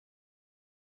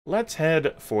let's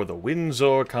head for the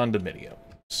Windsor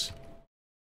condominiums.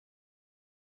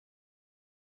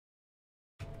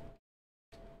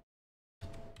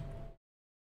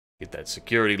 Get that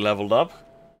security leveled up.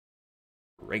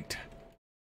 Great.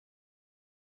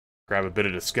 Grab a bit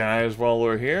of disguise while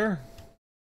we're here.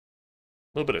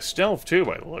 A little bit of stealth, too,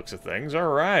 by the looks of things.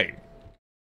 Alright.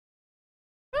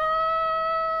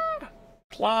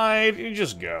 Clyde, you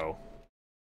just go.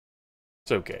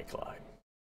 It's okay, Clyde.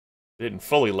 Didn't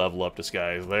fully level up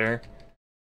disguise there.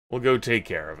 We'll go take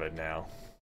care of it now.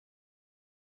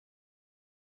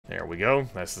 There we go.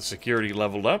 That's the security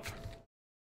leveled up.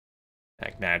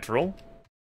 Act natural.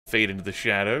 Fade into the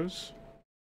shadows.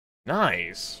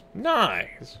 Nice.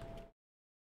 Nice.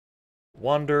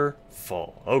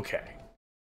 Wonderful. Okay.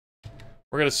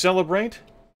 We're going to celebrate,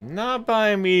 not by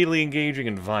immediately engaging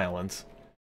in violence,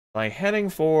 by heading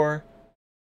for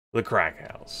the crack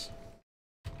house.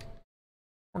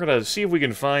 We're going to see if we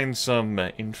can find some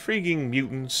intriguing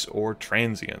mutants or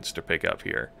transients to pick up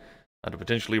here, to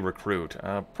potentially recruit.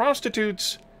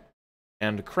 Prostitutes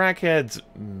and crackheads,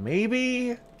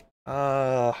 maybe?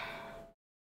 But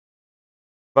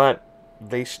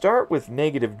they start with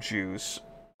negative juice.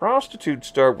 Prostitutes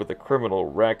start with a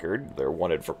criminal record. They're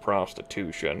wanted for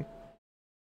prostitution.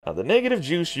 The negative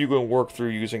juice you can work through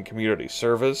using community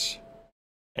service.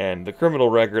 And the criminal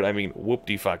record, I mean,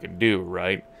 whoop-de-fucking-do,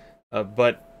 right?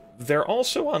 But they're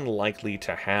also unlikely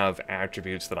to have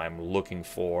attributes that I'm looking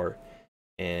for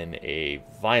in a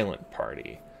violent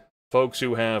party. Folks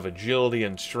who have agility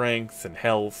and strength and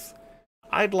health,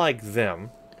 I'd like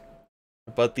them.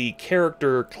 But the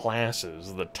character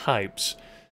classes, the types,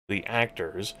 the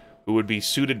actors who would be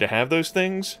suited to have those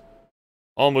things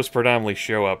almost predominantly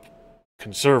show up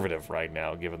conservative right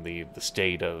now, given the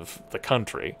state of the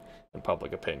country and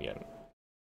public opinion.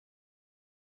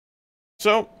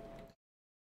 So,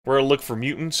 we're going to look for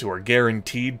mutants who are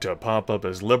guaranteed to pop up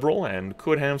as liberal and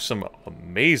could have some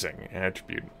amazing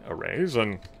attribute arrays,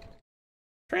 and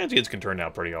transients can turn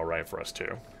out pretty alright for us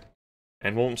too.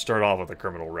 And won't start off with a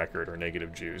criminal record or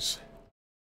negative juice.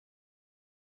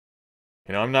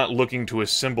 You know, I'm not looking to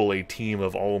assemble a team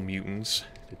of all mutants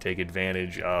to take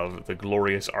advantage of the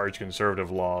glorious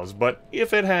arch-conservative laws, but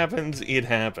if it happens, it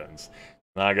happens.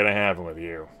 Not gonna happen with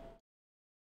you.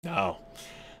 No.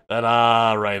 That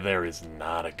right there is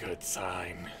not a good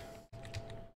sign.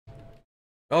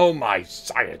 Oh my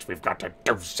science, we've got to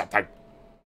do something!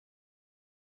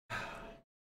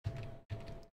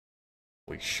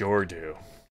 We sure do.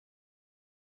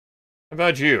 How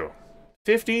about you?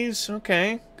 50s?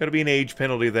 Okay. Gotta be an age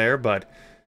penalty there, but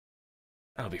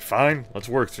that'll be fine. Let's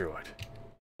work through it.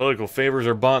 Political favors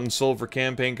are bought and sold for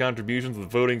campaign contributions. The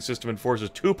voting system enforces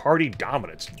two-party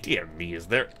dominance. Dear me, is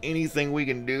there anything we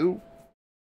can do?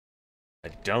 I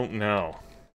don't know.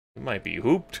 We might be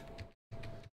hooped.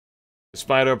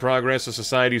 Despite our progress, the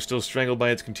society is still strangled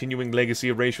by its continuing legacy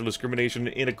of racial discrimination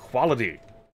and inequality.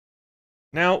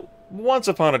 Now, once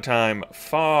upon a time,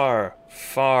 far,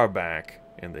 far back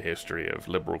in the history of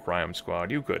Liberal Crime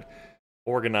Squad, you could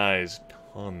organize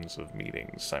tons of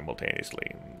meetings simultaneously,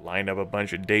 and line up a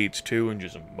bunch of dates too, and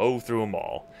just mow through them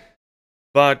all.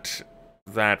 But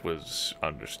that was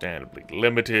understandably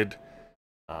limited.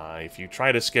 If you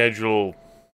try to schedule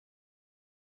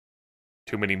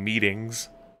too many meetings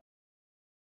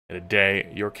in a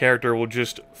day, your character will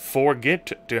just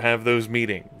forget to have those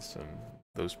meetings, and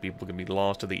those people can be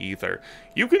lost to the ether.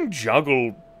 You can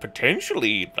juggle,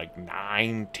 potentially, like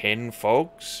 9, 10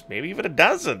 folks, maybe even a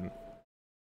dozen.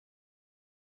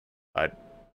 But,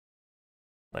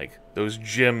 like, those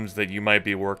gyms that you might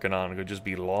be working on could just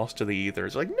be lost to the ether.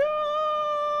 It's like, no!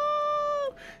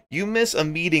 You miss a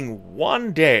meeting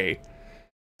one day.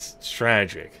 It's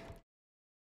tragic.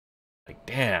 Like,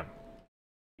 damn.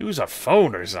 Use a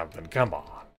phone or something, come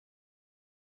on.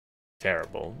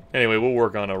 Terrible. Anyway, we'll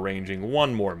work on arranging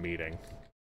one more meeting.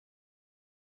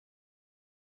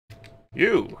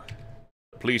 You!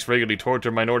 The police regularly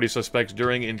torture minority suspects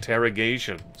during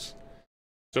interrogations.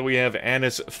 So we have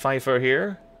Annis Pfeiffer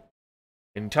here.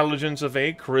 Intelligence of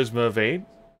 8, Charisma of 8.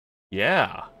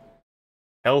 Yeah.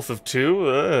 Health of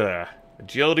 2,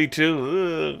 Agility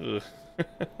 2,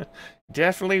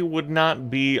 Definitely would not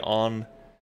be on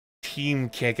Team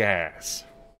Kick-Ass.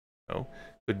 No.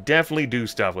 Could definitely do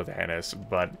stuff with Annis,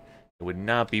 but it would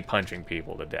not be punching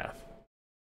people to death.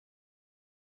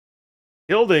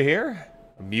 Hilda here,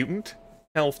 a mutant.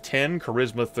 Health 10,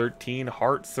 Charisma 13,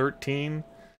 Heart 13,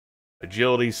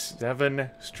 Agility 7,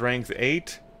 Strength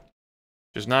 8.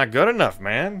 Just not good enough,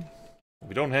 man.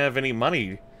 We don't have any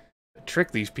money to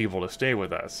trick these people to stay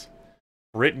with us.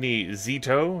 Brittany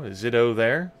Zito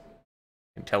there.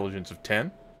 Intelligence of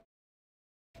 10.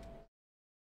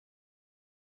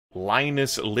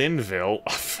 Linus Linville.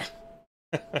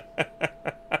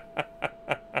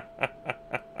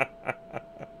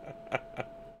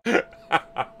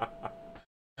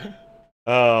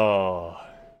 Oh.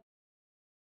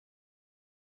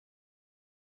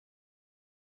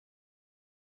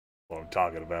 What I'm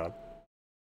talking about.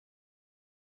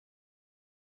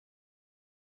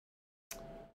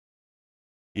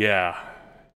 Yeah.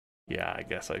 Yeah, I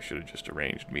guess I should have just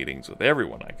arranged meetings with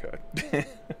everyone I could.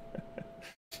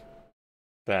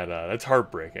 That's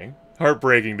heartbreaking.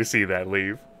 Heartbreaking to see that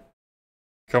leave.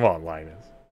 Come on, Linus.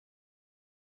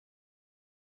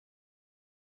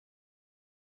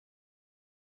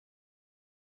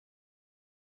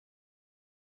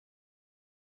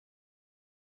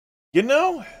 You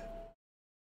know,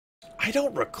 I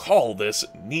don't recall this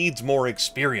needs more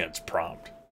experience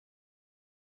prompt.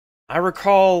 I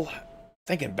recall,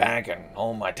 thinking back on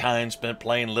all my time spent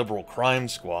playing Liberal Crime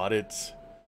Squad, it's...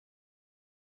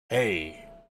 Hey,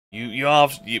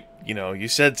 you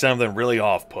said something really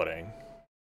off-putting.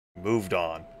 Moved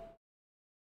on.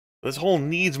 This whole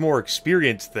needs more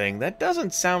experience thing, that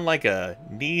doesn't sound like a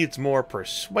needs more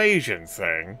persuasion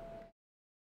thing.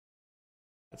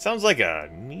 It sounds like a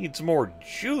needs more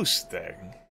juice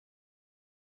thing.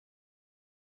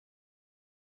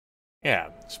 Yeah,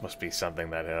 this must be something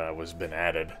that was been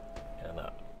added in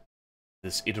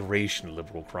this iteration of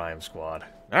Liberal Crime Squad.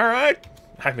 Alright,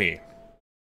 I mean,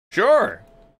 sure.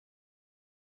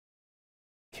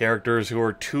 Characters who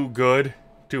are too good,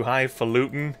 too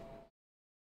highfalutin,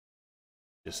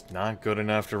 just not good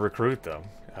enough to recruit them.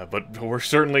 But we're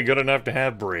certainly good enough to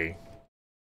have Bree.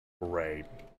 Great.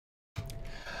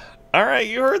 Alright,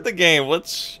 you heard the game.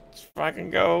 Let's fucking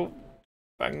go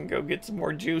get some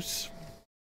more juice.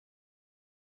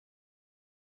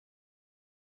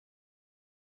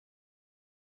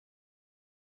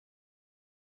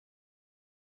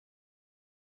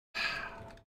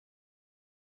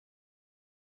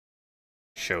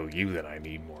 Show you that I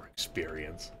need more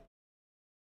experience.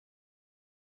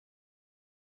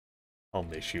 I'll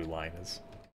miss you, Linus.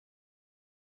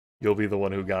 You'll be the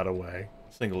one who got away.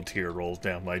 Single tear rolls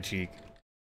down my cheek.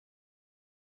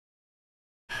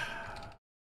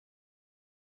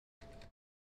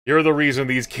 You're the reason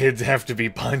these kids have to be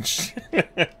punched.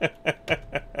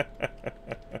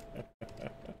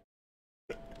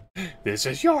 This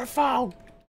is your fault.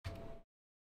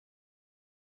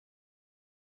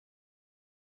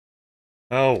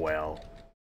 Oh well.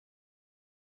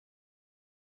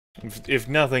 If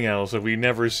nothing else, if we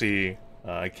never see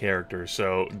a character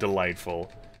so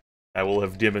delightful, I will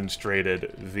have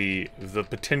demonstrated the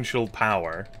potential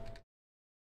power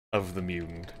of the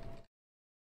mutant.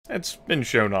 It's been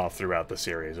shown off throughout the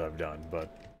series I've done,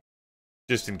 but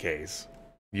just in case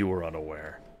you were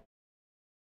unaware.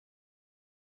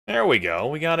 There we go.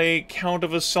 We got a count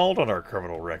of assault on our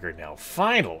criminal record now.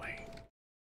 Finally!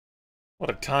 What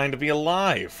a time to be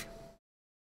alive!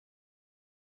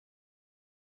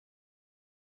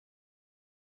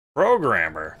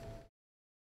 Programmer!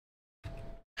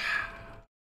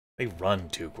 They run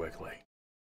too quickly.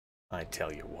 I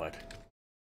tell you what.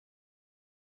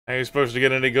 How are you supposed to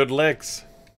get any good licks?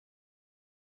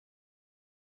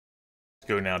 Let's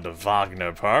go now to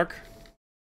Wagner Park.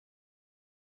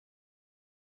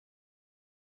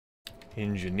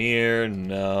 Engineer,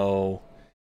 no.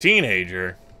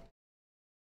 Teenager.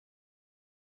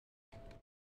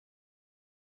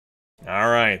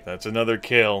 Alright, that's another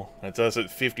kill. That's us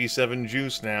at 57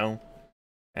 juice now.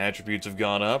 Attributes have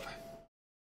gone up.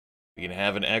 We can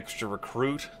have an extra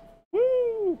recruit.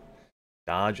 Woo!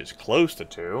 Dodge is close to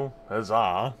 2.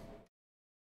 Huzzah.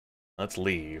 Let's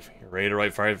leave. You ready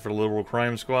to fight for the Liberal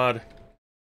Crime Squad?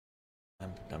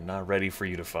 I'm not ready for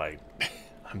you to fight.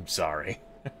 I'm sorry.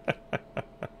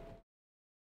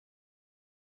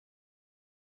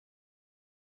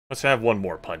 Let's have one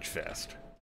more punch fest.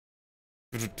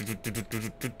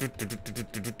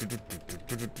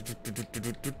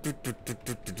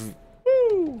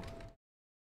 Woo!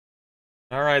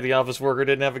 Alright, the office worker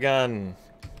didn't have a gun.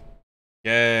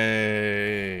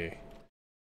 Yay.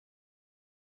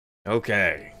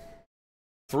 Okay.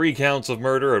 3 counts of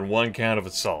murder and 1 count of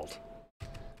assault.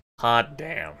 Hot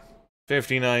damn.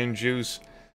 59 juice.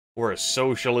 We're a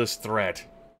socialist threat.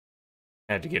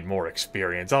 Had to get more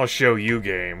experience. I'll show you,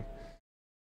 game.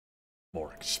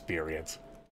 More experience.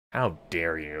 How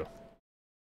dare you?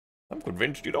 I'm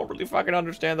convinced you don't really fucking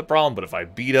understand the problem, but if I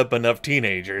beat up enough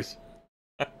teenagers,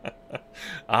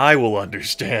 I will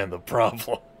understand the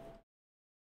problem.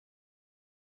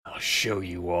 I'll show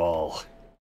you all.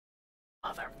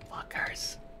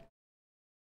 Motherfuckers.